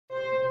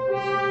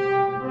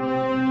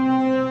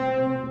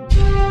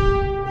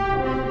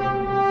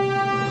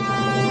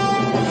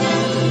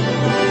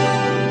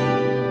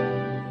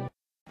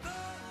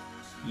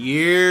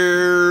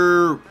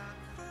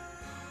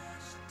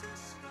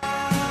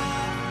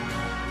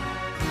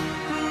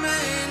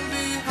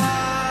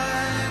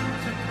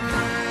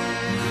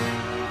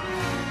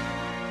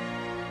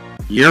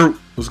Yo,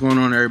 what's going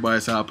on, everybody?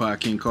 It's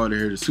iPodKingCarter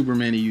here, the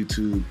Superman of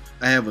YouTube.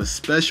 I have a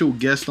special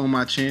guest on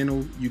my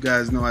channel. You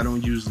guys know I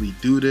don't usually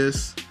do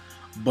this,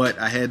 but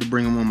I had to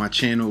bring him on my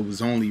channel. It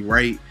was only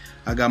right.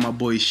 I got my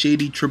boy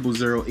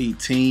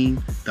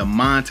Shady00018, the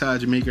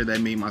montage maker that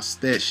made my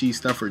stat sheet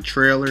stuffer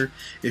trailer.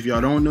 If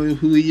y'all don't know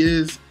who he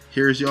is,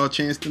 here's y'all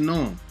chance to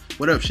know him.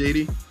 What up,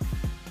 Shady?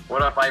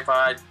 What up,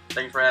 iPod?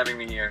 Thanks for having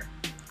me here.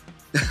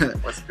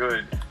 What's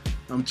good?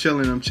 I'm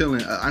chilling.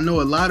 I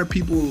know a lot of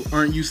people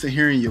aren't used to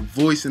hearing your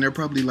voice, and they're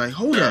probably like,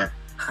 hold up,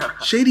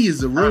 Shady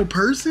is a real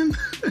person?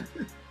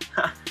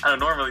 I don't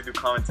normally do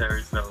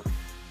commentaries, though.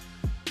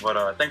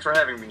 But thanks for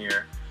having me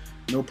here.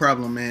 No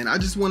problem, man. I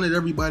just wanted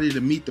everybody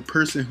to meet the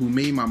person who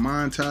made my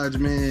montage,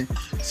 man.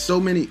 So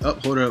many... Oh,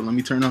 hold up. Let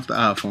me turn off the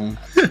iPhone.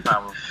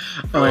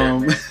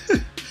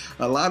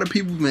 A lot of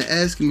people have been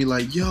asking me,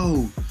 like,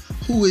 yo,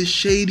 who is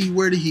Shady?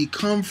 Where did he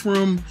come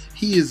from?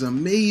 He is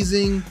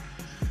amazing.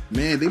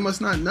 Man, they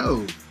must not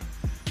know.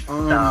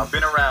 Nah, I've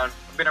been around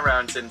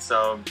since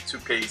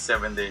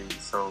 2K7 days,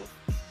 so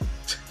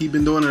he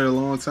been doing it a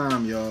long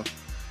time, y'all.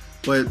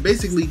 But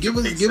basically, give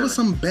us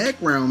some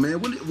background,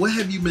 man. What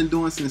have you been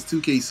doing since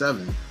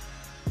 2K7?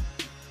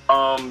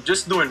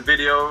 Just doing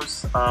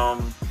videos.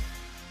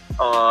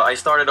 I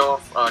started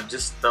off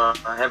just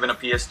having a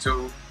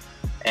PS2,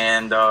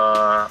 and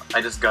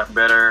I just got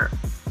better.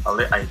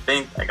 I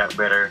think I got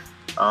better.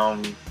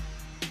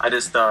 I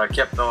just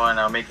kept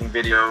on making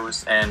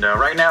videos, and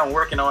right now I'm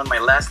working on my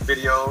last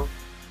video,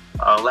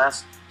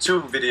 last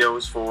two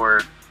videos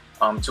for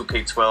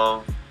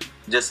 2K12,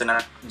 just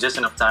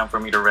enough time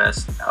for me to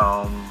rest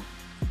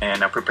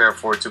and prepare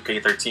for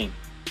 2K13.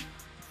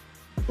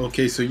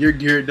 Okay, so you're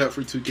geared up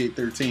for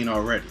 2K13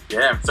 already.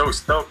 Yeah, I'm so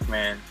stoked,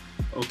 man.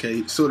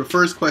 Okay, so the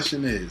first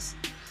question is,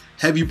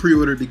 have you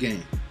pre-ordered the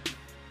game?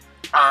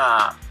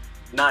 Not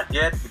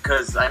yet,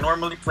 because I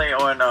normally play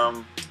on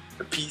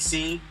the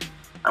PC.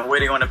 I'm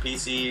waiting on the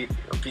PC.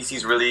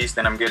 PC's released,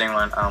 and I'm getting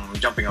on.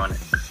 Jumping on it.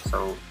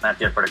 So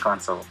not yet for the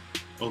console.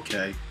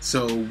 Okay.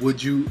 So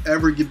would you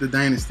ever get the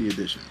Dynasty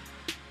Edition?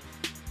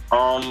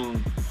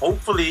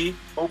 Hopefully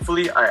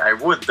I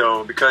would,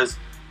 though, because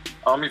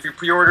if you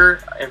pre-order,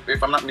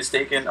 if I'm not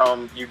mistaken,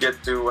 you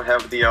get to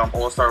have the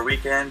All-Star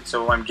Weekend.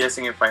 So I'm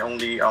guessing if I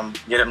only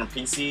get it on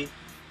PC,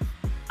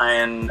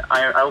 and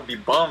I'll be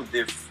bummed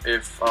if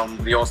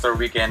the All-Star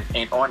Weekend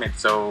ain't on it.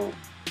 So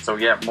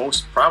yeah,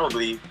 most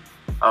probably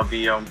I'll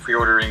be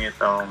pre-ordering it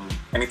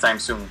anytime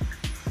soon.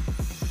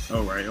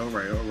 All right.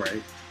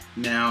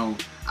 Now,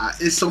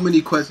 it's so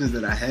many questions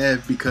that I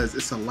have, because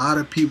it's a lot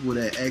of people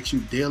that ask you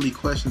daily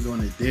questions on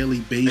a daily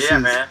basis. Yeah,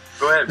 man.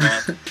 Go ahead,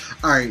 man.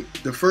 All right.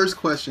 The first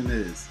question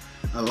is,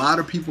 a lot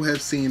of people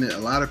have seen it. A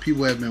lot of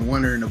people have been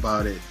wondering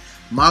about it.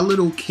 My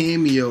little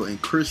cameo in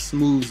Chris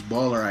Smooth's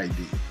Baller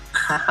ID.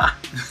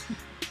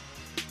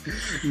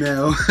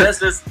 Now, that's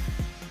just...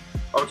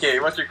 Okay,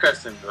 what's your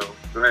question, though?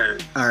 Go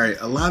ahead. All right,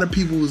 a lot of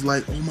people was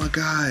like, oh my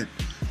God,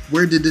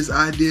 where did this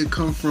idea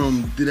come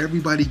from? Did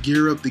everybody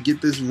gear up to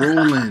get this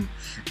rolling?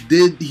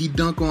 Did he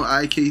dunk on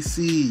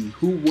IKC?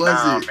 Who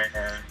was it?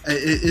 Man.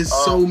 It's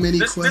so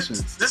many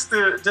questions. Just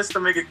to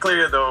make it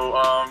clear,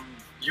 though,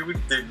 you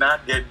did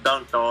not get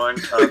dunked on.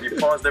 You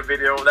paused the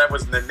video. That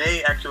was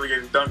Nene actually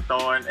getting dunked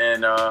on,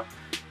 and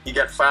he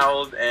got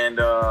fouled, and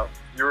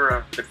you're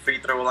at the free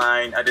throw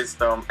line. I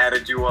just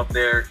added you up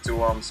there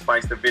to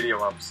spice the video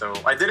up. So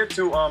I did it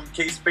to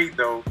K-Spade,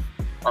 though.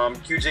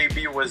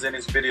 QJB was in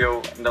his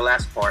video in the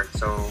last part,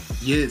 so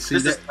yeah, see,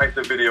 just to spice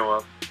the video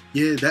up.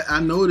 Yeah, I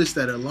noticed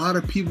that a lot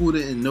of people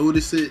didn't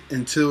notice it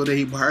until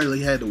they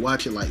probably had to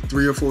watch it like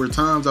 3 or 4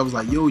 times. I was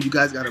like, yo, you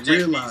guys gotta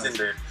realize. In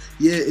there.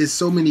 Yeah, it's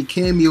so many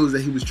cameos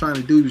that he was trying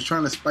to do. He was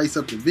trying to spice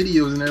up the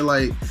videos, and they're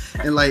like,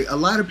 a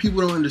lot of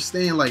people don't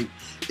understand, like,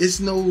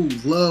 it's no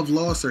love,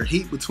 loss, or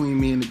hate between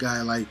me and the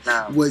guy. Like,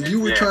 what you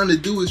were trying to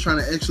do is trying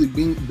to actually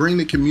bring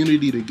the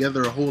community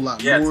together a whole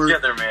lot more. Yeah,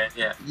 together, man.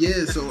 Yeah.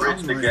 Yeah, so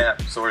bridge the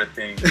gap, sort of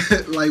thing.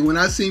 Like, when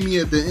I see me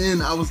at the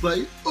end, I was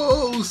like,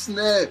 oh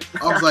snap!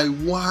 I was like,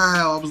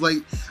 wow! I was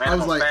like,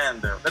 I'm a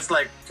fan, though. That's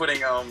like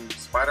putting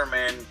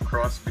Spider-Man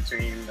cross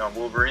between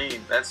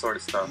Wolverine, that sort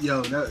of stuff.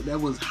 Yo, that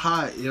was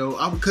hot, yo.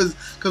 Because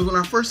when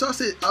I first saw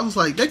it, I was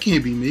like, that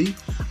can't be me.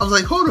 I was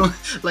like, hold on.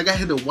 Like, I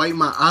had to wipe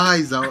my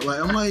eyes out. Like,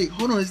 I'm like,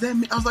 hold on, is that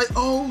me? I was like,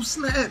 oh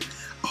snap.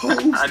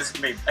 Oh.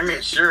 I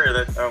made sure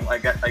that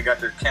I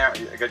got your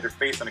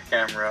face on the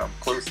camera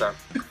close up.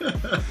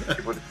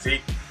 People to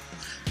see.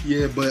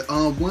 Yeah, but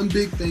one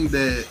big thing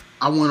that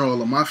I want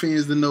all of my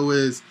fans to know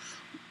is,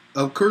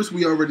 of course,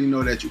 we already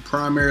know that you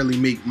primarily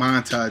make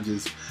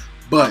montages,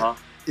 but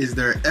is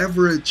there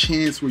ever a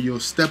chance where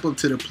you'll step up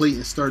to the plate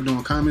and start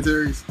doing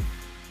commentaries?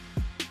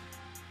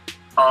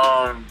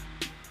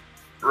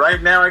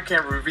 Right now I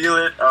can't reveal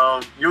it.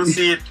 You'll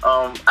see it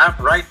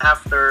right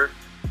after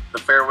the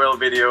farewell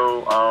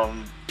video.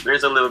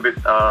 There's a little bit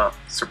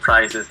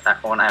surprises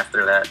on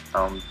after that.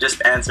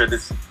 Just answer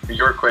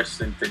your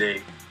question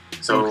today,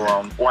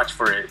 so watch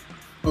for it.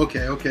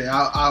 Okay.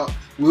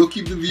 We'll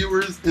keep the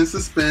viewers in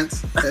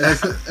suspense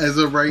as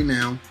of right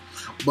now.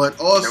 But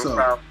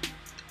also,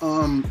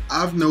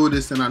 I've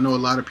noticed, and I know a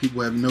lot of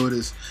people have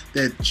noticed,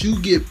 that you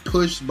get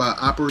pushed by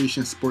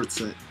Operation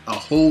Sports a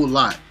whole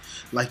lot.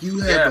 Like you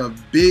have a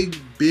big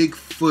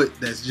foot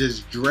that's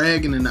just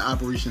dragging in the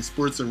Operation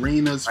Sports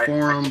arenas,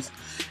 forums,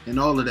 and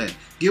all of that.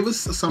 Give us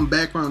some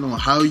background on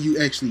how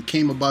you actually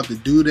came about to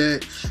do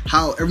that.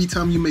 How every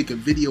time you make a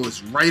video,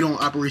 it's right on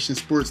Operation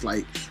Sports,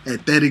 like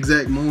at that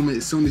exact moment,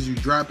 as soon as you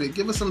drop it.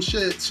 Give us some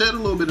shed a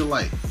little bit of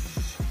light.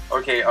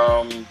 Okay,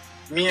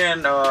 me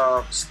and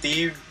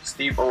Steve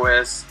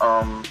OS,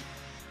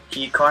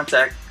 he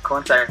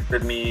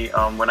contacted me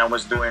when I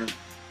was doing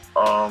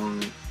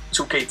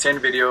 2K10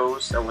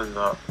 videos. That was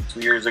 2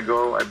 years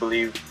ago, I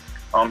believe.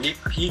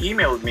 He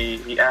emailed me.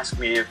 He asked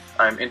me if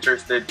I'm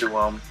interested to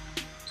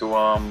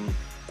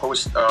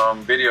post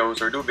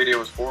videos or do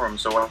videos for him.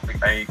 So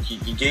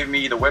he gave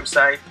me the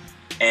website,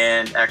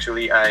 and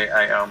actually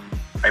I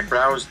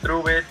browsed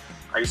through it.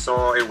 I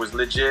saw it was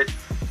legit.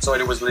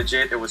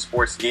 It was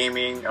sports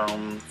gaming.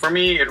 For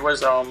me, it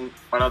was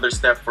another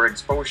step for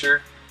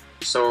exposure.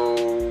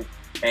 So,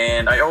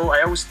 and I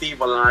owe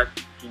Steve a lot.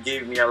 He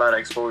gave me a lot of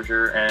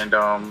exposure and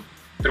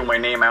threw my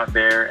name out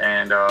there.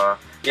 And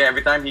yeah,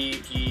 every time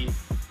he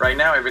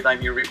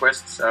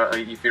requests,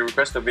 if he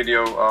requests a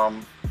video,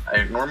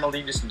 I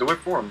normally just do it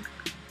for him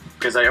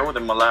because I owe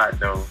them a lot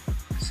though.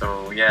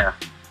 So yeah.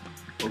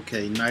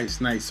 Okay, nice.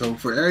 So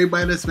for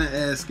everybody that's been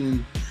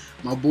asking,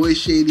 my boy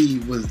Shady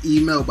was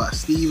emailed by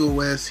Steve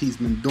OS. He's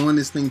been doing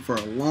this thing for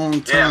a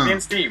long time. Yeah, me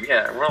and Steve,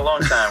 we're a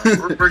long time.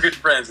 we're good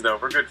friends though.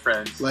 We're good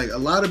friends. Like a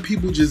lot of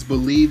people just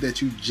believe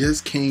that you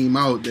just came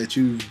out, out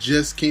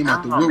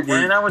the woodwork.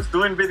 Man, I was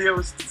doing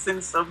videos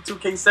since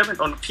 2K7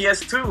 on the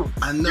PS2.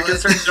 I know. You can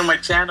search on my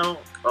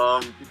channel.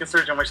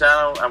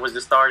 I was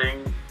just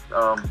starting.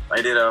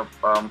 I did a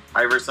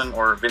Iverson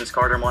or Vince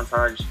Carter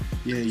montage.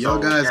 Yeah, y'all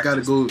guys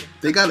gotta go.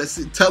 They gotta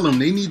tell them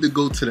they need to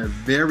go to the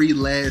very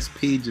last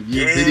page of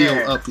your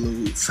video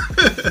uploads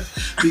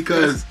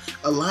because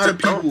a lot of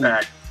people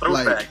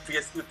throwback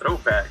PS2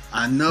 throwback.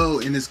 I know,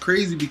 and it's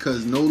crazy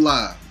because no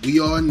lie,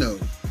 we all know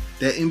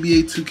that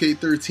NBA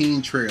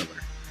 2K13 trailer.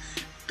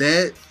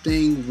 That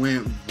thing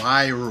went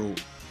viral.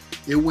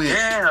 It went.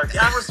 Yeah,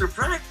 I was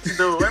surprised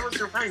though.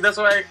 That's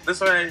why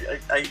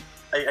I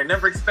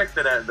never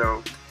expected that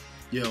though.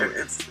 Yo,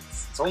 it's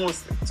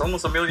almost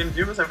a million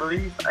views, I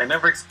believe. I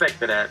never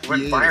expected that. It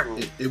went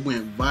viral. It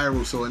went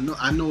viral. So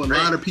I know a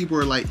lot of people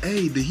are like,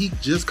 "Hey, did he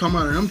just come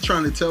out?" And I'm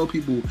trying to tell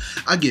people.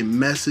 I get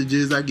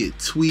messages, I get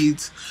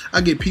tweets, I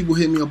get people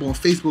hit me up on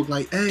Facebook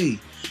like, "Hey,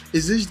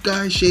 is this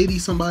guy Shady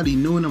somebody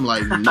new?" And I'm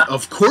like,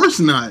 of course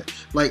not.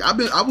 Like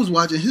I was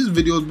watching his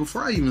videos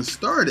before I even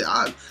started.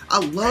 I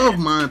love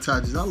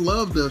montages. I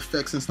love the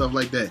effects and stuff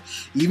like that.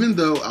 Even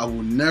though I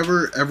will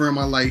never ever in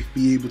my life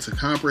be able to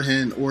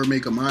comprehend or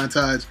make a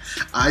montage,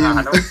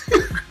 I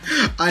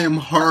am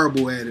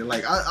horrible at it.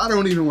 Like I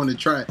don't even want to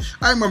try.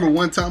 I remember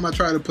one time I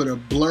tried to put a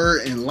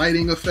blur and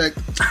lighting effect,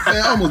 and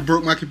I almost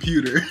broke my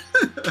computer.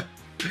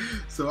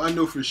 So I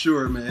know for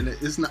sure, man.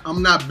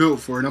 I'm not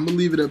built for it. I'm gonna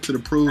leave it up to the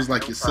pros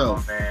like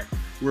yourself. Man.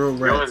 Real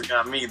right. You always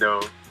got me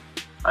though.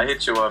 I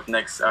hit you up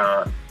next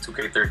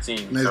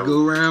 2K13. Let's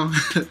go around.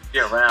 Be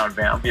around,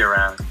 man. I'll be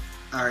around.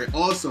 All right.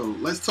 Also,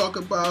 let's talk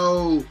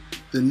about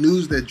the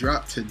news that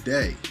dropped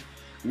today.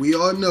 We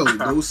all know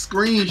those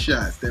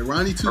screenshots that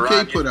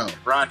Ronnie2K put out.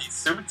 Ronnie's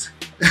suit,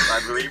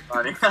 I believe.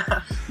 Ronnie.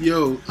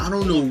 Yo, I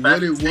don't know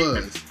what it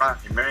was.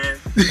 Ronnie, man.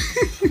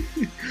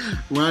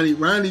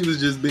 Ronnie was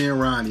just being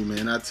Ronnie,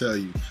 man. I tell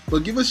you.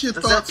 But give us your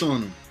thoughts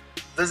on him.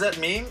 Does that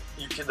mean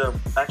you could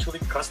actually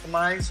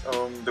customize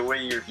the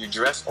way you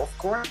dress off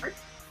court?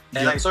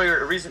 And I saw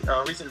your recent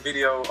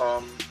video,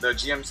 the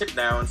GM sit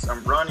downs.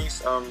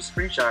 Ronnie's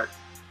screenshot.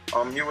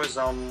 He was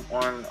on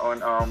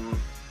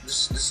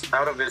just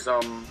out of his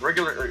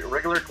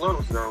regular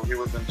clothes though. He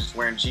wasn't just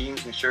wearing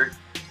jeans and shirt.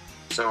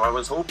 So I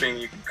was hoping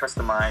you could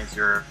customize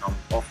your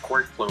off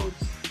court clothes.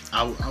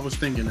 I was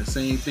thinking the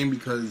same thing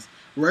because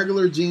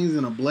regular jeans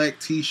and a black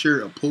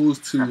t-shirt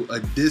opposed to a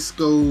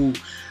disco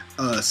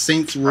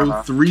Saints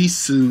Row 3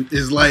 suit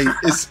is like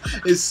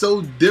it's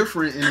so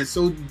different and it's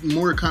so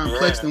more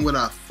complex than what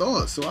I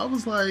thought. So I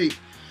was like,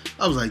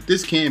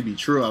 this can't be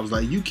true. I was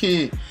like, you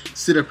can't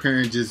sit up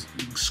here and just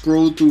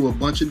scroll through a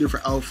bunch of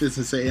different outfits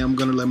and say, hey, I'm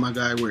gonna let my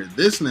guy wear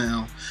this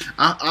now.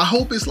 I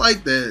hope it's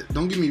like that.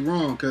 Don't get me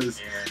wrong, because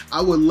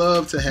I would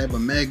love to have a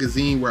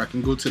magazine where I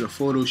can go to the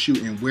photo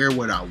shoot and wear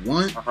what I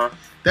want.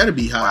 That'd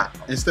be hot.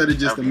 Wow. Instead of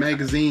just a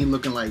magazine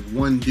looking like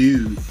one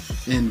dude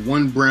in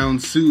one brown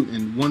suit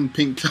and one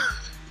pink tie.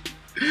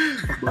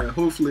 But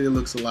hopefully it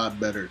looks a lot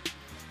better.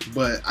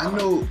 But I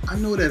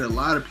know that a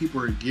lot of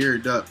people are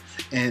geared up,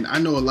 and I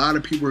know a lot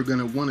of people are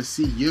gonna want to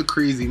see your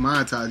crazy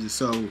montages.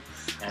 So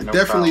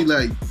definitely,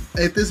 like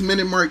at this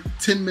minute mark,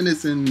 10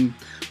 minutes and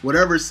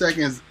whatever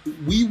seconds,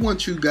 we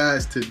want you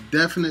guys to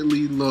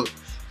definitely look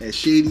at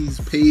Shady's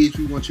page.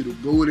 We want you to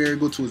go there,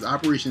 go to his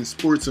Operation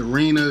Sports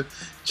Arena,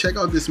 check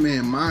out this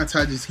man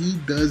montages. He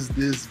does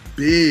this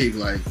big.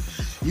 Like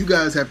you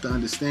guys have to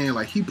understand,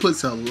 like, he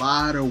puts a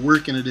lot of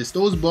work into this.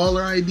 Those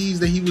baller IDs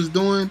that he was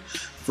doing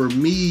for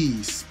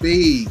me,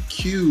 Spade,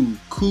 Q,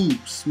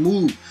 Coop,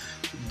 Smooth,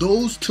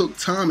 those took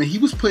time, and he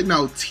was putting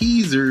out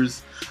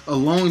teasers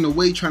along the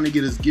way trying to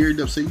get us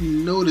geared up, so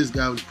you know this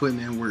guy was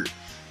putting in work.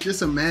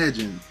 Just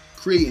imagine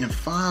creating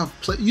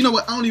 5 play. You know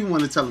what? I don't even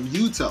want to tell him.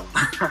 You tell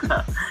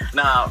him.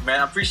 Nah, man,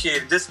 I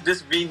appreciate it.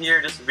 Just being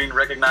here, just being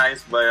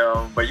recognized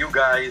by you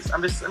guys.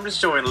 I'm just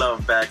showing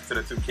love back to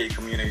the 2K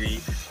community.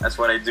 That's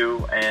what I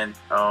do, and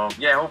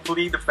yeah,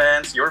 hopefully the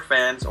fans, your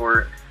fans,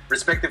 or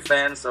respective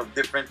fans of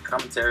different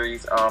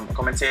commentators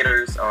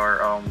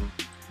are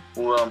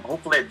who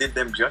hopefully I did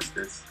them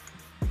justice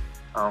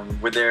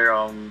with their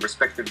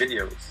respective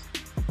videos.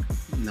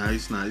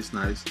 Nice, nice,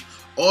 nice.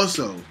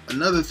 Also,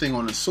 another thing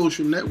on a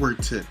social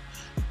network tip,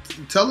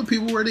 tell the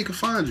people where they can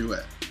find you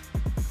at.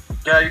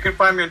 Yeah, you can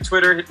find me on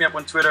Twitter. Hit me up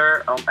on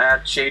Twitter. I'm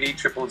at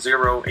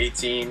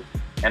Shady00018.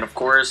 And of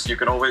course, you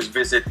can always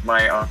visit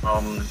my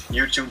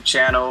YouTube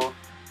channel.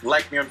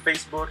 Like me on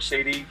Facebook,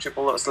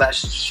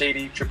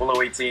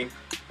 Shady00018.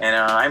 And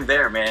I'm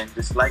there, man.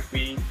 Just like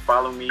me,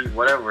 follow me,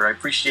 whatever. I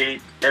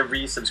appreciate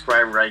every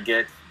subscriber I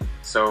get.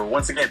 So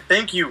once again,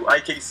 thank you,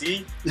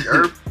 IKC.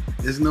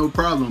 It's no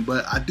problem,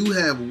 but I do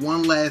have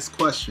one last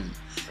question.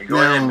 Hey, go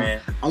ahead,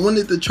 man. I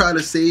wanted to try to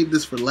save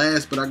this for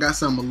last, but I got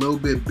something a little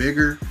bit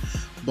bigger.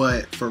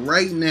 But for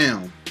right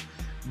now,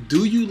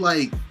 do you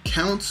like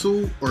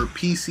console or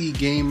PC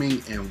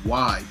gaming, and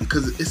why?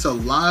 Because it's a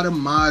lot of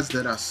mods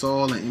that I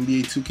saw in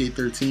NBA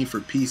 2K13 for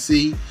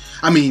PC.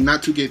 I mean,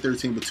 not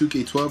 2K13, but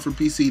 2K12 for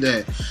PC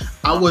that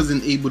I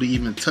wasn't able to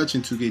even touch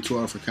in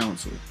 2K12 for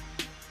console.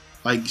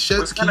 Like,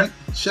 shed some light on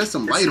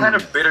that. It's kind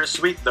of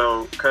bittersweet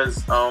though,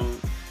 because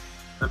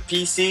the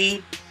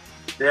PC,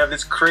 they have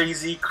this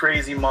crazy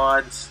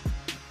mods.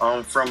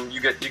 From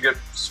you get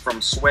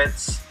from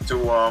sweats to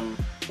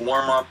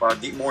warm up,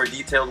 more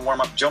detailed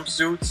warm up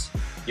jumpsuits.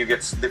 You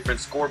get different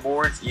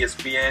scoreboards,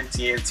 ESPN,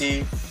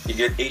 TNT. You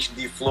get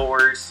HD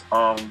floors.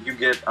 You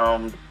get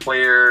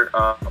player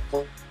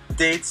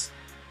updates.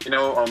 You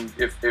know,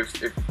 if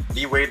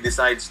D-Wade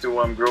decides to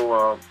grow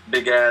a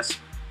big ass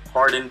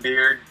hardened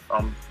beard,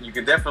 you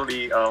can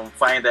definitely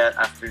find that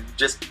after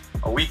just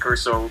a week or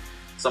so.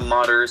 Some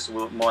modders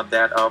will mod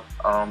that up.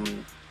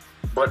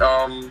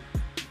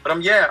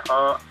 Yeah.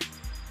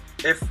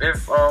 If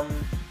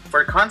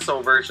for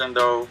console version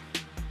though,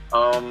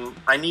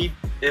 I need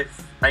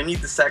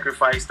to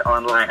sacrifice the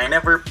online. I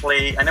never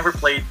played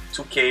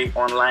 2K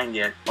online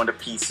yet on the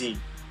PC.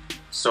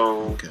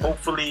 So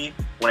hopefully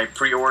when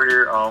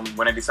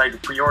I decide to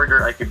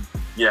pre-order, I could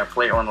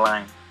play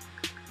online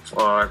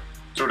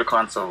through the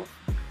console.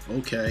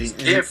 Okay.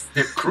 If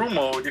crew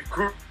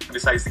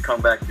decides to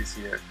come back this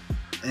year.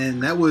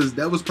 And that was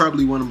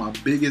probably one of my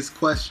biggest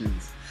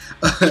questions.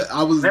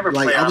 I was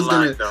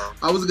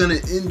gonna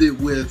end it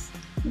with,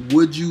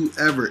 would you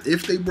ever,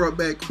 if they brought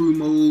back crew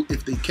mode,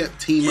 if they kept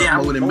team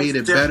up mode and made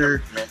it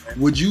better,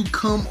 would you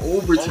come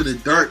over to the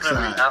dark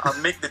side? I'll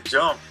make the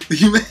jump.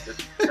 I'll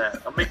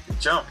make the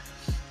jump.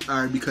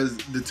 Alright, because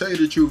to tell you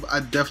the truth, I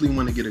definitely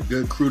want to get a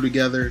good crew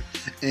together,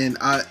 and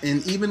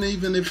even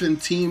if in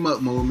team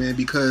up mode, man,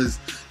 because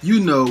we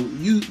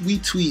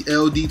tweet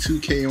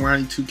LD2K and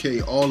Ronnie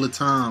 2K all the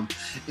time,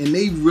 and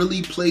they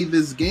really play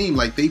this game.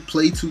 Like, they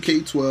play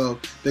 2K12,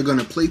 they're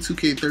gonna play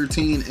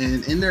 2K13,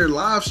 and in their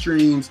live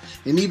streams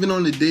and even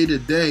on the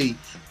day-to-day,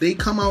 they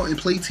come out and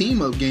play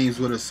team up games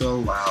with us.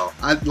 So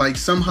I like,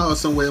 somehow,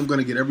 some way, I'm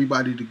gonna get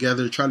everybody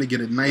together, try to get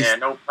a nice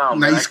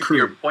crew. Be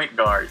your point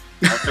guard.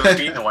 I'm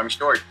Filipino. I'm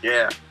short.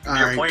 Yeah.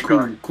 Your point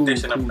guard.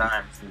 Addition of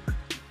times.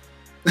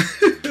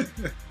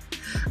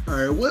 All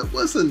right.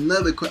 What's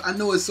another question? I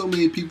know it's so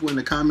many people in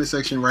the comment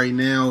section right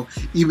now.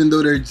 Even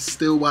though they're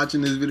still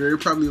watching this video, they're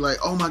probably like,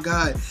 "Oh my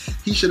God,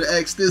 he should have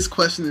asked this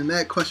question and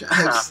that question."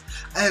 I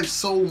have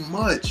so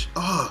much.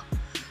 Oh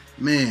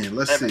man,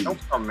 let's see. No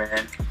problem,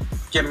 man.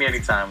 Get me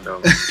anytime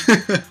though.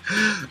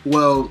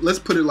 Well, let's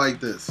put it like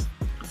this: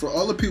 for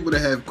all the people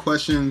that have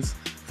questions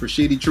for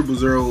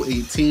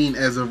Shady00018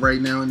 as of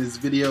right now in this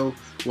video,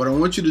 what I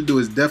want you to do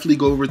is definitely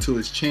go over to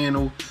his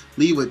channel,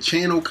 leave a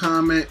channel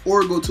comment,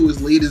 or go to his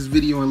latest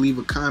video and leave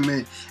a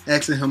comment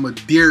asking him a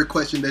dear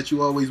question that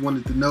you always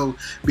wanted to know,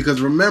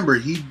 because remember,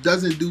 he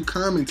doesn't do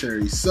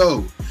commentary.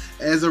 So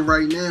as of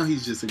right now,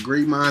 he's just a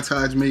great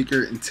montage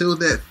maker until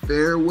that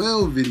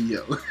farewell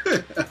video.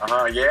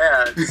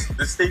 Yeah,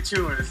 just stay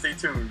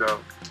tuned though.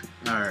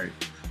 Alright,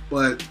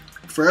 but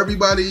for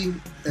everybody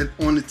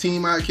on the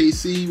Team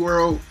IKC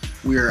world,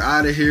 we are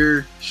out of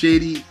here.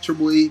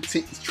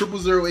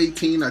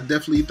 Shady00018, I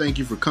definitely thank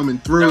you for coming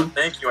through. No,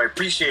 thank you. I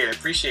appreciate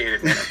it,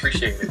 man. I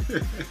appreciate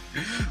it.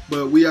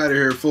 But we out of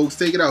here, folks.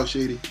 Take it out,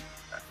 Shady.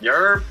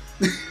 Yerp.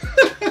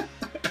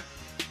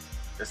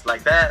 Just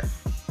like that.